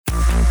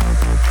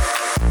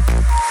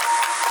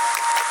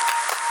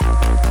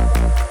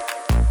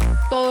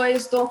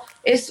esto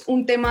es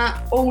un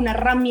tema o una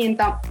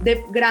herramienta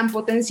de gran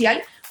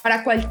potencial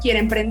para cualquier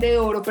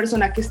emprendedor o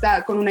persona que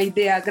está con una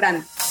idea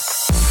grande.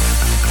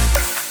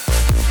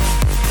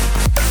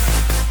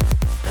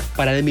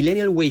 Para The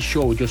Millennial Way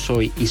Show, yo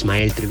soy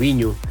Ismael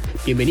Treviño.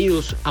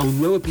 Bienvenidos a un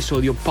nuevo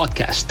episodio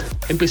podcast.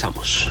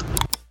 Empezamos.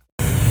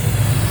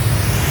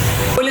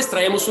 Hoy les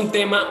traemos un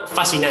tema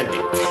fascinante.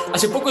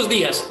 Hace pocos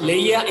días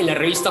leía en la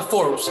revista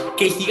Forbes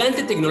que el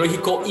gigante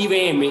tecnológico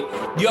IBM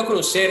dio a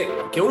conocer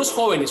que unos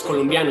jóvenes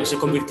colombianos se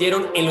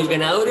convirtieron en los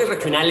ganadores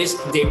regionales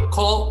de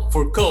Call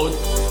for Code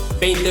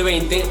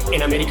 2020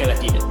 en América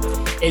Latina.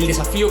 El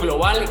desafío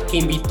global que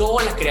invitó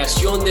a la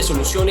creación de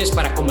soluciones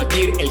para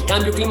combatir el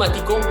cambio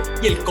climático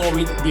y el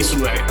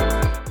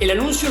COVID-19. El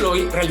anuncio lo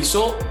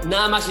realizó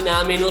nada más y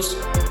nada menos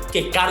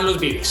que Carlos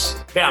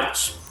Vives.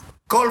 Veamos.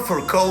 Call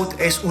for Code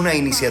es una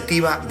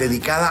iniciativa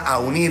dedicada a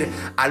unir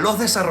a los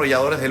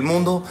desarrolladores del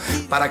mundo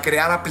para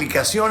crear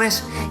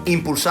aplicaciones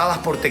impulsadas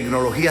por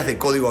tecnologías de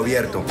código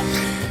abierto.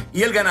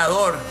 Y el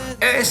ganador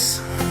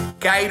es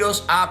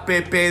Kairos App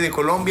de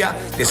Colombia,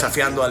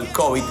 desafiando al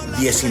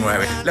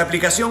COVID-19. La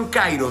aplicación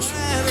Kairos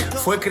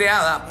fue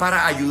creada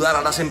para ayudar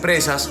a las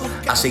empresas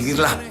a seguir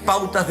las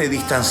pautas de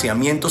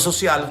distanciamiento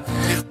social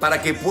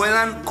para que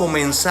puedan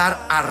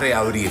comenzar a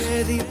reabrir.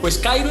 Pues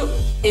Kairos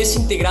es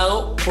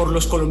integrado por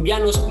los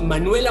colombianos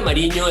Manuela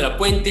Mariño de la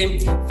Puente,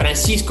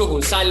 Francisco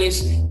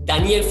González,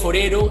 Daniel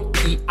Forero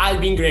y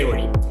Alvin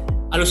Gregory,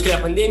 a los que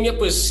la pandemia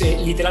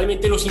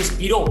literalmente los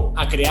inspiró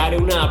a crear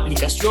una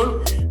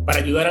aplicación para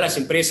ayudar a las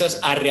empresas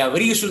a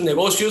reabrir sus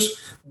negocios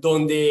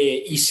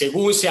donde, y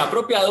según sea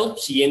apropiado,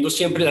 siguiendo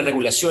siempre las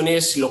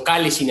regulaciones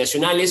locales y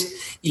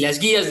nacionales y las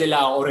guías de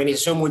la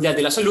Organización Mundial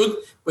de la Salud,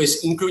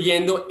 pues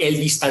incluyendo el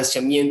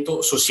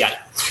distanciamiento social.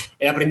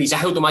 El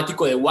aprendizaje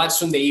automático de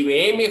Watson de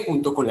IBM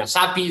junto con las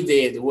APIs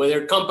de The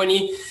Weather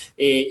Company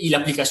y la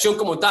aplicación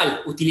como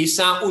tal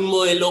utiliza un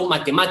modelo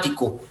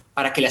matemático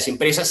para que las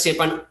empresas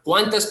sepan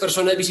cuántas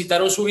personas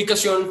visitaron su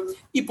ubicación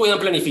y puedan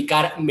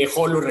planificar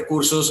mejor los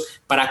recursos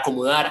para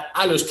acomodar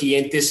a los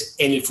clientes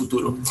en el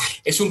futuro.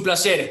 Es un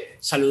placer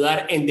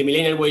saludar en The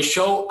Millennial Way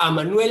Show a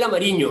Manuela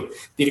Mariño,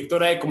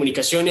 directora de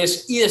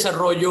Comunicaciones y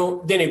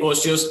Desarrollo de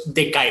Negocios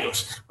de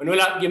Kairos.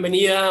 Manuela,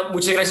 bienvenida.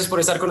 Muchas gracias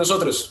por estar con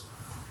nosotros.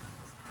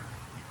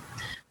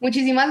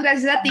 Muchísimas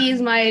gracias a ti,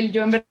 Ismael.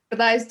 Yo en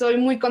verdad estoy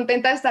muy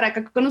contenta de estar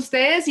acá con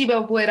ustedes y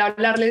poder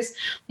hablarles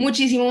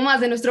muchísimo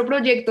más de nuestro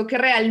proyecto, que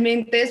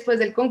realmente después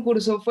del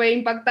concurso fue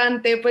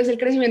impactante, pues el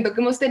crecimiento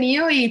que hemos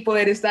tenido y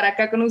poder estar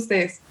acá con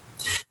ustedes.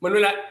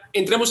 Manuela,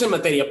 entremos en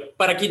materia.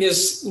 Para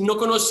quienes no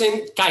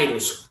conocen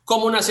Kairos,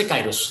 ¿cómo nace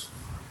Kairos?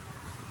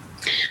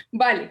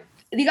 Vale,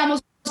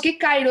 digamos que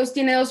Kairos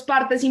tiene dos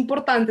partes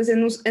importantes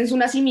en su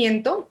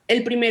nacimiento.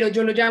 El primero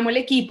yo lo llamo el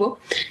equipo,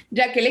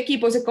 ya que el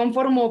equipo se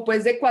conformó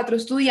pues de 4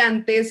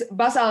 estudiantes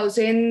basados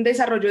en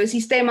desarrollo de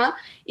sistema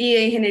y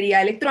de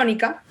ingeniería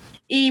electrónica,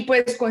 y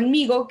pues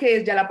conmigo, que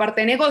es ya la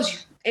parte de negocio.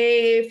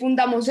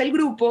 Fundamos el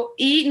grupo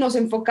y nos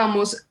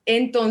enfocamos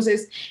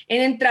entonces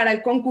en entrar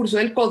al concurso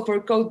del Call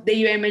for Code de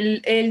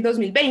IBM el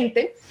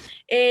 2020,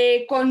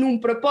 con un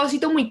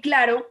propósito muy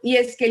claro, y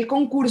es que el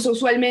concurso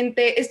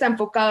usualmente está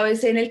enfocado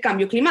en el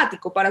cambio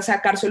climático, para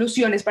sacar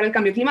soluciones para el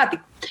cambio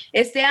climático.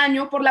 Este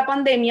año, por la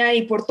pandemia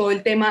y por todo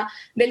el tema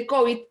del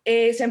COVID,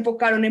 se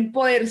enfocaron en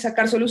poder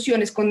sacar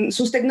soluciones con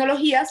sus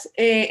tecnologías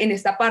en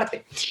esta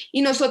parte.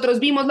 Y nosotros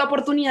vimos la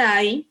oportunidad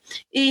ahí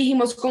y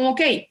dijimos como,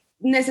 ok,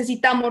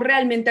 necesitamos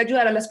realmente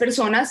ayudar a las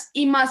personas,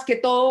 y más que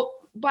todo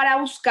para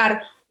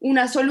buscar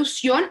una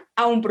solución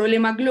a un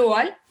problema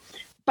global,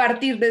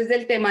 partir desde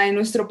el tema de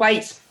nuestro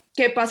país.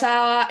 ¿Qué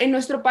pasaba en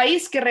nuestro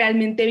país? Que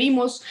realmente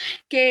vimos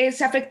que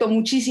se afectó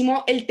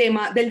muchísimo el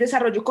tema del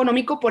desarrollo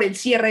económico por el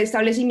cierre de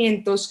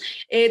establecimientos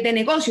de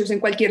negocios en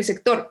cualquier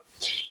sector.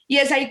 Y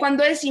es ahí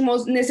cuando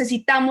decimos,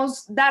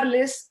 necesitamos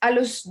darles a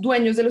los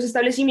dueños de los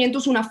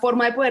establecimientos una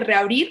forma de poder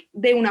reabrir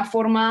de una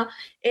forma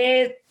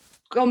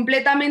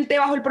completamente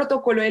bajo el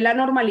protocolo de la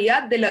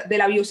normalidad, de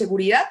la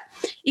bioseguridad,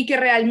 y que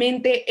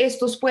realmente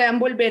estos puedan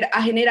volver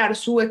a generar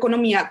su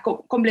economía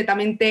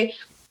completamente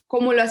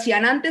como lo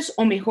hacían antes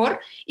o mejor,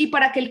 y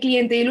para que el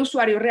cliente y el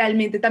usuario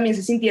realmente también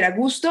se sintiera a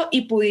gusto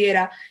y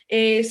pudiera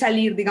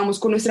salir, digamos,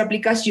 con nuestra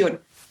aplicación.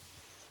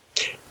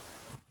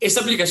 ¿Esta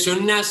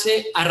aplicación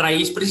nace a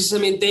raíz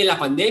precisamente de la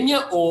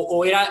pandemia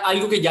o era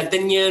algo que ya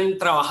tenían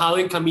trabajado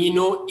en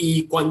camino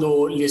y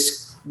cuando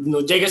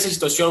nos llega esa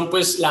situación,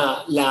 pues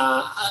la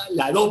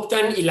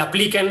adoptan y la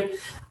aplican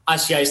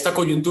hacia esta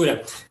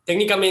coyuntura?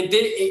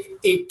 Técnicamente,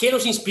 ¿qué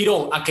los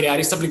inspiró a crear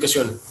esta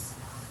aplicación?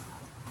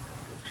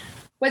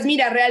 Pues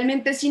mira,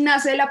 realmente sí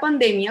nace de la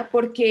pandemia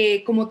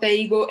porque, como te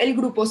digo, el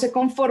grupo se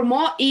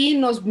conformó y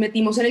nos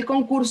metimos en el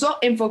concurso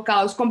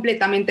enfocados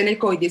completamente en el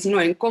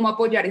COVID-19, en cómo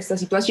apoyar esta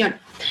situación.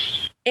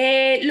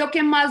 Lo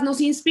que más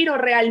nos inspiró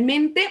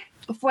realmente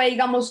fue,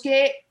 digamos,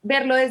 que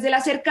verlo desde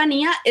la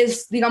cercanía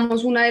es,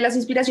 digamos, una de las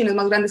inspiraciones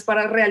más grandes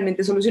para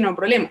realmente solucionar un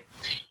problema.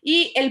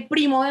 Y el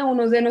primo de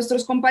uno de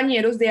nuestros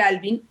compañeros, de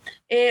Alvin,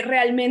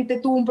 realmente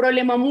tuvo un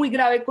problema muy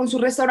grave con su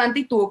restaurante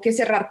y tuvo que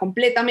cerrar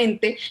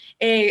completamente,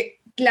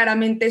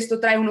 claramente esto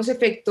trae unos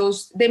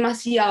efectos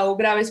demasiado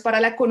graves para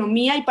la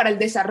economía y para el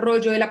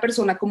desarrollo de la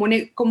persona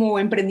como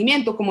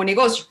emprendimiento, como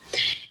negocio.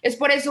 Es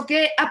por eso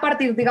que a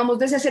partir, digamos,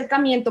 de ese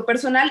acercamiento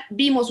personal,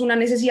 vimos una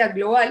necesidad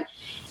global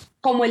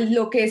como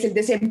lo que es el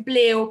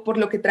desempleo, por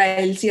lo que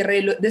trae el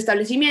cierre de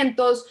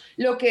establecimientos,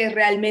 lo que es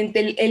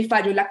realmente el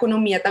fallo en la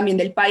economía también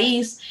del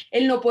país,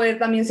 el no poder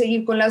también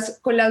seguir con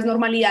las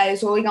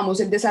normalidades o, digamos,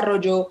 el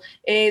desarrollo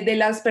de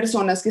las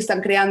personas que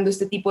están creando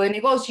este tipo de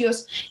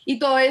negocios. Y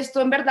todo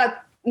esto, en verdad,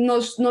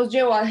 nos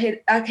llevó a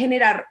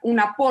generar un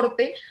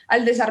aporte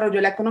al desarrollo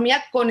de la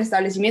economía con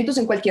establecimientos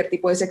en cualquier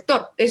tipo de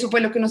sector. Eso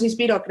fue lo que nos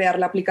inspiró a crear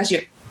la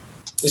aplicación.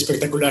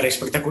 Espectacular,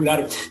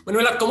 espectacular.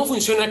 Manuela, ¿cómo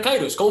funciona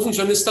Kairos? ¿Cómo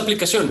funciona esta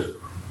aplicación?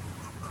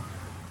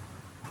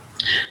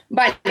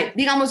 Vale,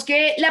 digamos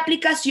que la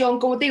aplicación,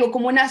 como te digo,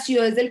 como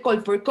nació desde el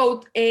Call for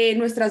Code,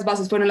 nuestras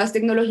bases fueron las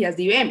tecnologías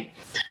de IBM.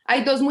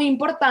 Hay dos muy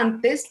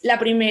importantes. La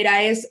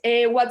primera es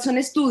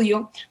Watson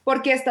Studio,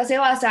 porque esta se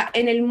basa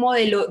en el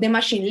modelo de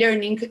Machine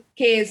Learning,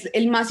 que es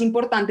el más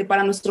importante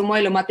para nuestro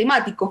modelo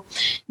matemático,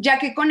 ya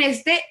que con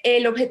este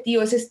el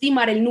objetivo es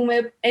estimar el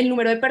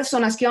número de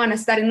personas que van a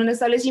estar en un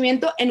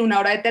establecimiento en una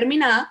hora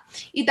determinada,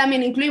 y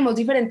también incluimos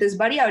diferentes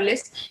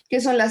variables que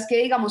son las que,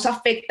 digamos,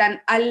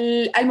 afectan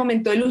al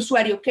momento del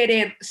usuario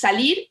querer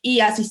salir y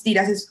asistir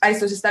a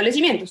estos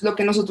establecimientos. Lo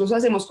que nosotros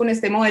hacemos con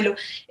este modelo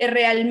es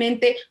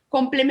realmente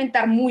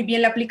complementar muy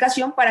bien la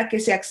aplicación para que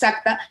sea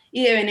exacta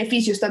y de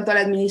beneficios tanto al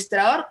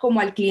administrador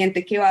como al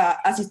cliente que va a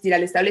asistir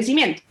al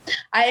establecimiento.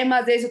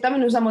 Además de eso,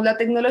 también usamos la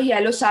tecnología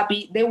de los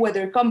API de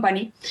Weather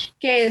Company,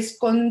 que es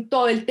con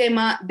todo el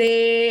tema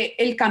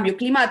del cambio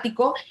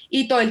climático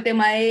y todo el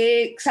tema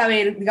de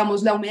saber,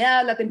 digamos, la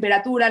humedad, la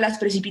temperatura, las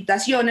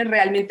precipitaciones,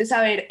 realmente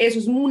saber, eso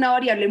es una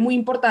variable muy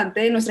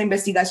importante de nuestra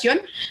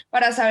investigación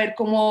para saber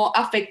cómo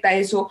afecta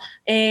eso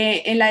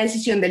en la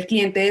decisión del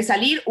cliente de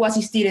salir o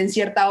asistir en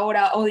cierta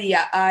hora o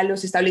día a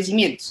los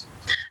establecimientos.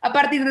 A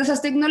partir de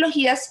esas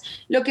tecnologías,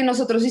 lo que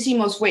nosotros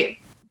hicimos fue,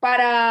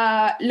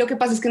 lo que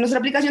pasa es que en nuestra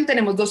aplicación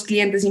tenemos dos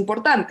clientes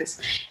importantes.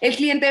 El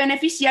cliente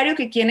beneficiario,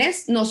 que ¿quién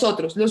es?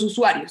 Nosotros, los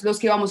usuarios, los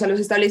que vamos a los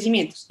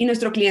establecimientos, y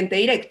nuestro cliente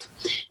directo.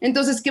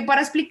 Entonces, que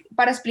para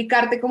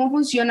explicarte cómo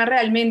funciona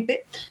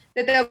realmente,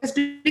 te tengo que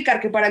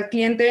explicar que para el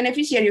cliente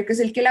beneficiario, que es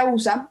el que la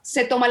usa,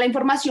 se toma la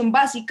información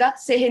básica,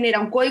 se genera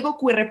un código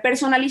QR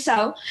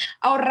personalizado,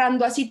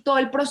 ahorrando así todo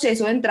el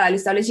proceso de entrada al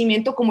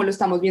establecimiento, como lo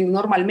estamos viendo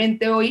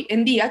normalmente hoy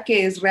en día,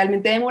 que es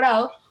realmente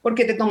demorado,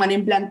 porque te toman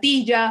en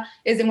plantilla,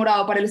 es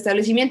demorado para el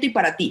establecimiento y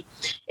para ti.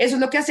 Eso es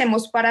lo que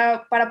hacemos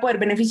para poder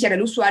beneficiar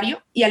al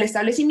usuario y al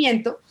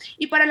establecimiento.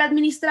 Y para el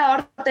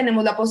administrador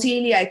tenemos la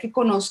posibilidad de que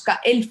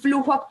conozca el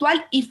flujo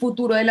actual y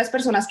futuro de las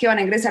personas que van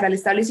a ingresar al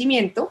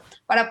establecimiento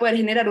para poder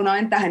generar una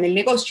ventaja en el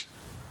negocio.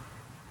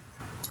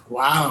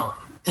 ¡Wow!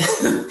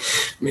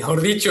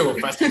 Mejor dicho,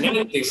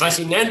 fascinante,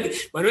 fascinante.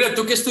 Manuela,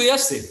 ¿tú qué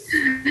estudiaste?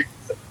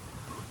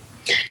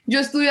 Yo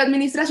estudio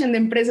administración de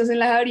empresas en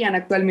la Javeriana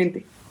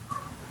actualmente.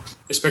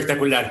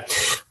 Espectacular.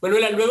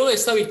 Manuela, luego de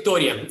esta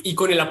victoria y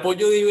con el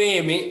apoyo de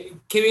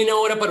IBM, ¿qué viene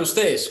ahora para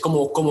ustedes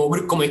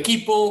como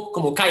equipo,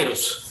 como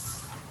Kairos?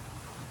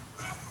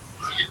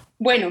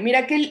 Bueno,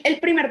 mira que el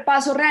primer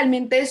paso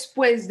realmente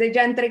después de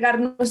ya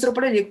entregar nuestro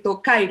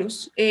proyecto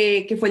Kairos,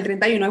 que fue el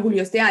 31 de julio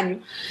de este año,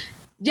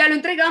 ya lo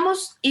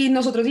entregamos y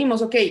nosotros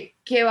dijimos, ok,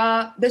 ¿qué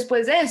va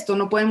después de esto?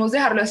 No podemos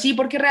dejarlo así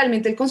porque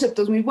realmente el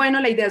concepto es muy bueno,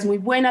 la idea es muy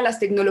buena, las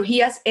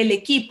tecnologías, el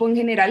equipo en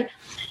general.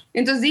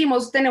 Entonces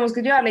dijimos, tenemos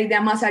que llevar la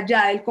idea más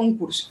allá del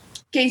concurso.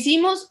 ¿Qué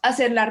hicimos?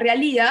 Hacer la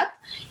realidad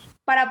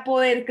para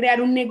poder crear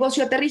un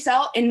negocio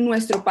aterrizado en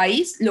nuestro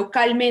país,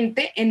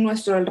 localmente, en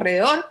nuestro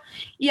alrededor,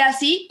 y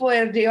así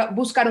poder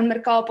buscar un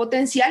mercado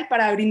potencial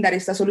para brindar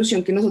esta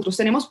solución que nosotros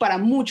tenemos para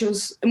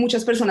muchas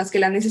personas que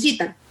la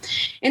necesitan.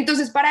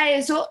 Entonces, para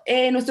eso,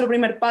 nuestro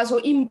primer paso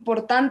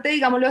importante,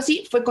 digámoslo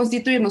así, fue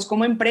constituirnos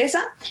como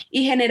empresa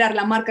y generar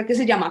la marca que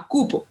se llama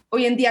Cupo.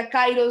 Hoy en día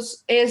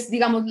Kairos es,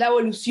 digamos, la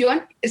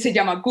evolución, se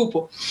llama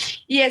Cupo.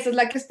 Y esa es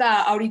la que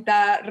está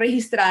ahorita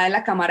registrada en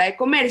la Cámara de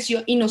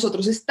Comercio y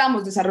nosotros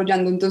estamos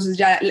desarrollando entonces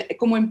ya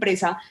como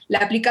empresa la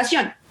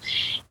aplicación.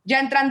 Ya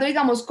entrando,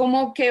 digamos,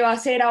 como qué va a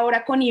hacer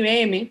ahora con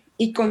IBM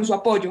y con su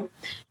apoyo,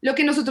 lo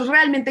que nosotros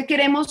realmente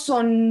queremos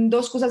son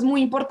dos cosas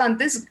muy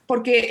importantes,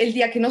 porque el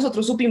día que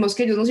nosotros supimos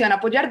que ellos nos iban a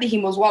apoyar,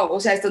 dijimos, wow, o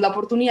sea, esta es la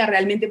oportunidad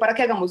realmente para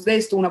que hagamos de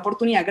esto una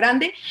oportunidad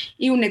grande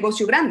y un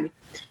negocio grande.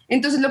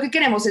 Entonces, lo que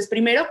queremos es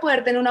primero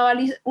poder tener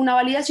una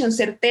validación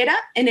certera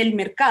en el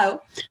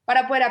mercado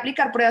para poder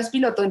aplicar pruebas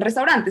piloto en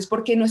restaurantes,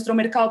 porque nuestro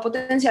mercado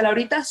potencial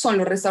ahorita son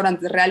los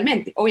restaurantes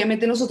realmente.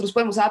 Obviamente nosotros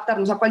podemos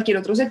adaptarnos a cualquier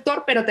otro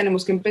sector, pero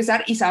tenemos que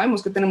empezar y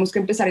sabemos que tenemos que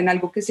empezar en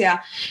algo que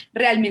sea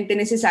realmente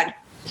necesario.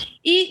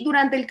 Y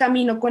durante el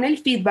camino con el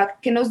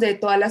feedback que nos dé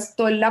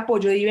todo el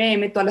apoyo de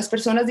IBM, todas las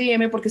personas de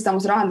IBM, porque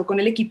estamos trabajando con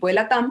el equipo de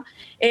la TAM,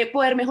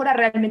 poder mejorar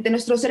realmente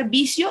nuestro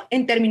servicio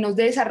en términos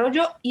de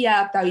desarrollo y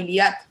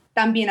adaptabilidad,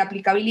 también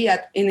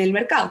aplicabilidad en el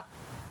mercado.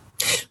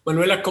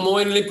 Manuela, ¿cómo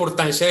ven la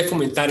importancia de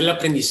fomentar el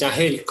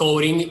aprendizaje del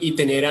coding y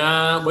tener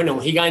a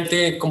un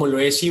gigante como lo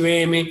es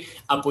IBM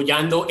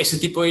apoyando ese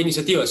tipo de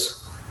iniciativas?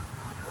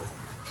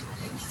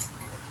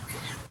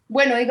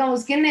 Bueno,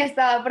 digamos que en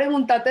esta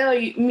pregunta te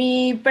doy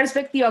mi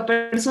perspectiva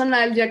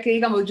personal, ya que,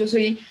 digamos, yo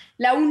soy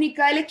la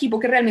única del equipo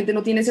que realmente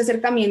no tiene ese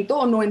acercamiento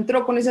o no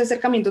entró con ese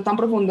acercamiento tan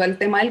profundo al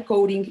tema del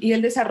coding y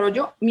del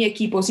desarrollo. Mi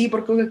equipo sí,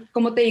 porque,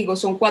 como te digo,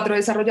 son 4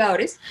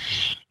 desarrolladores.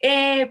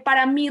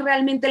 Para mí,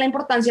 realmente la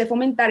importancia de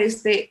fomentar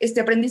este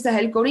aprendizaje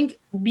del coding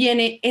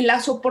viene en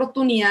las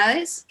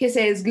oportunidades que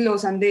se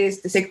desglosan de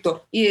este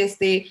sector y de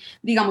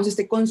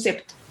este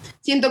concepto.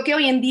 Siento que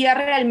hoy en día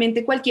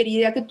realmente cualquier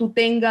idea que tú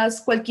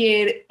tengas,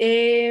 cualquier,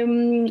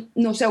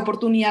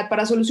 oportunidad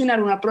para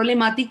solucionar una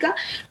problemática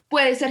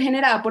puede ser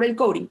generada por el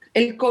coding.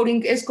 El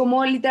coding es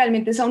como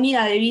literalmente esa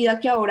unidad de vida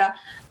que ahora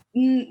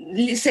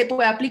se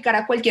puede aplicar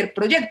a cualquier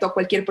proyecto, a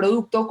cualquier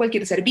producto, a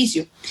cualquier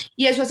servicio.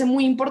 Y eso hace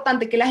muy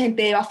importante que la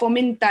gente deba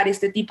fomentar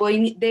este tipo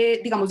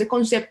de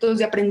conceptos,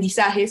 de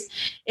aprendizajes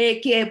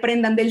que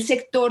aprendan del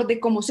sector, de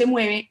cómo se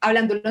mueve.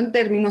 Hablándolo en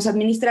términos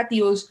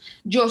administrativos,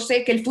 yo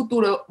sé que el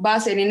futuro va a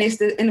ser en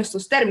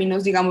estos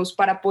términos, digamos,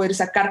 para poder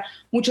sacar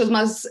muchos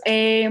más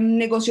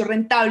negocios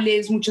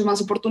rentables, muchas más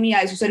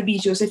oportunidades o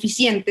servicios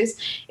eficientes.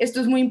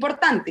 Esto es muy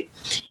importante.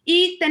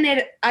 Y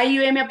tener a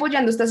IBM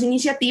apoyando estas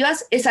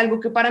iniciativas es algo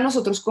que para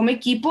nosotros como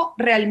equipo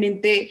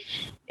realmente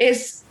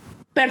es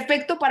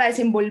perfecto para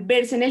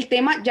desenvolverse en el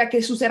tema, ya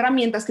que sus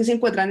herramientas que se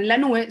encuentran en la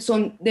nube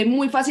son de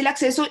muy fácil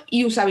acceso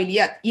y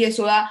usabilidad, y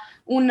eso da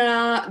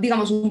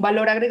un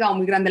valor agregado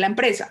muy grande a la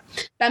empresa.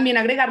 También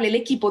agregarle el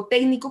equipo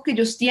técnico que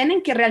ellos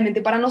tienen, que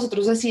realmente para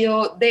nosotros ha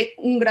sido de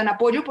un gran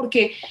apoyo,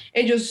 porque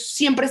ellos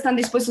siempre están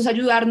dispuestos a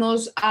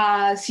ayudarnos.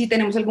 Si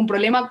tenemos algún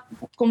problema,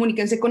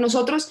 comuníquense con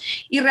nosotros,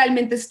 y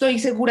realmente estoy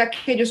segura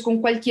que ellos,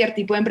 con cualquier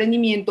tipo de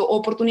emprendimiento o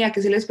oportunidad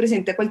que se les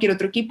presente a cualquier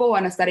otro equipo,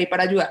 van a estar ahí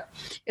para ayudar.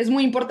 Es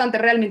muy importante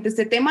realmente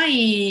este tema,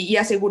 y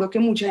aseguro que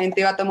mucha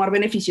gente va a tomar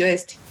beneficio de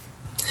este.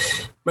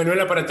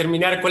 Manuela, para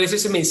terminar, ¿cuál es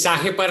ese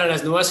mensaje para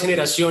las nuevas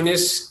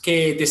generaciones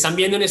que te están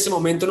viendo en este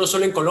momento, no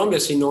solo en Colombia,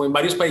 sino en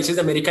varios países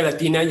de América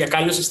Latina y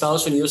acá en los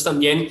Estados Unidos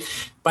también,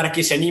 para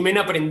que se animen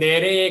a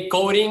aprender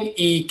coding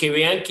y que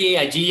vean que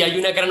allí hay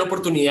una gran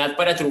oportunidad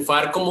para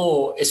triunfar,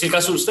 como es el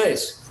caso de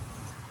ustedes?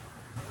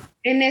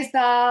 En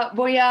esta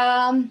voy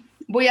a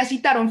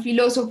citar a un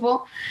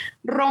filósofo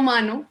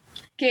romano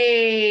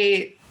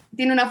que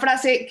tiene una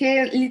frase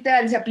que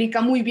literal se aplica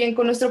muy bien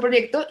con nuestro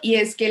proyecto, y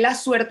es que la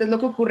suerte es lo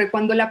que ocurre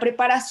cuando la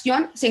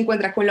preparación se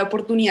encuentra con la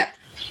oportunidad.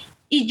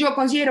 Y yo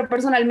considero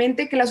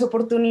personalmente que las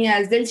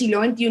oportunidades del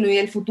siglo XXI y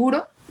del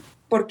futuro,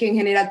 porque en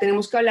general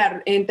tenemos que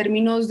hablar en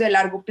términos de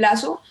largo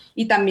plazo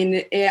y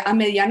también a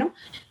mediano,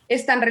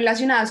 están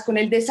relacionadas con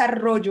el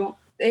desarrollo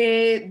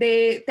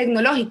de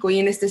tecnológico, y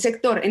en este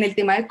sector, en el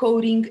tema de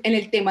coding, en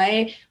el tema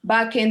de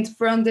backend,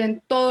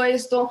 frontend, todo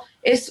esto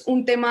es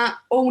un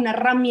tema o una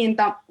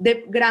herramienta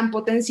de gran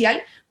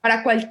potencial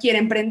para cualquier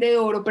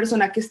emprendedor o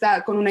persona que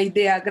está con una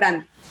idea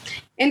grande.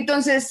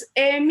 Entonces,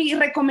 mi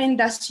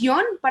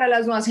recomendación para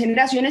las nuevas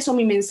generaciones, o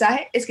mi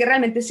mensaje, es que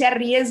realmente se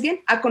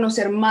arriesguen a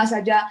conocer más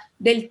allá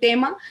del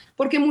tema,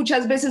 porque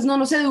muchas veces no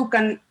nos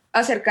educan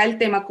acerca del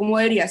tema como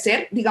debería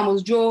ser.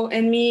 Digamos, yo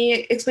en mi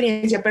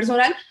experiencia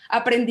personal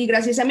aprendí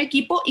gracias a mi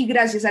equipo y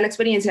gracias a la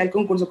experiencia del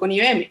concurso con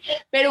IBM,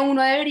 pero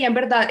uno debería en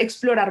verdad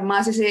explorar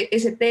más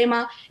ese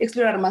tema,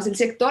 explorar más el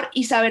sector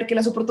y saber que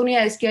las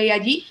oportunidades que hay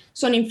allí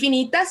son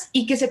infinitas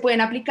y que se pueden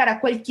aplicar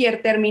a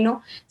cualquier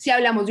término. Si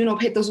hablamos de un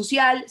objeto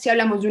social, si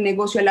hablamos de un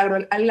negocio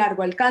a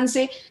largo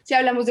alcance, si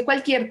hablamos de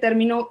cualquier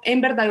término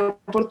en verdad de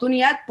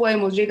oportunidad,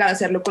 podemos llegar a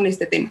hacerlo con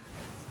este tema.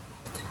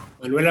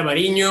 Manuela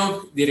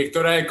Mariño,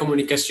 directora de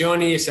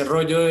comunicación y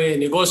desarrollo de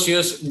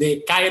negocios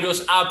de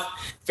Kairos App.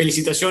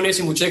 Felicitaciones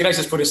y muchas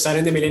gracias por estar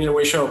en The Millennial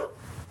Way Show.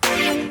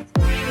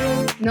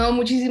 No,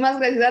 muchísimas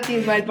gracias a ti,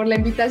 Ismael, por la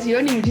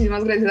invitación, y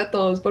muchísimas gracias a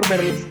todos por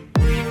vernos.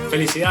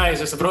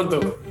 Felicidades, hasta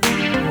pronto.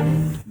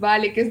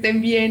 Vale, que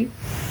estén bien.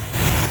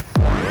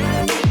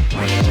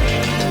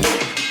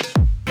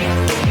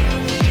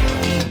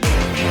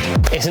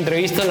 Esa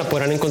entrevista la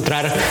podrán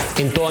encontrar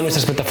en todas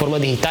nuestras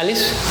plataformas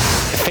digitales: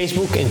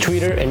 Facebook, en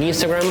Twitter, en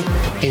Instagram,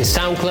 en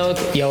SoundCloud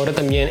y ahora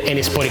también en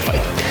Spotify.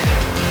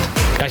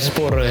 Gracias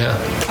por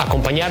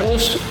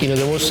acompañarnos y nos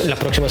vemos la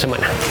próxima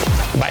semana.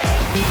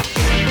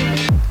 Bye.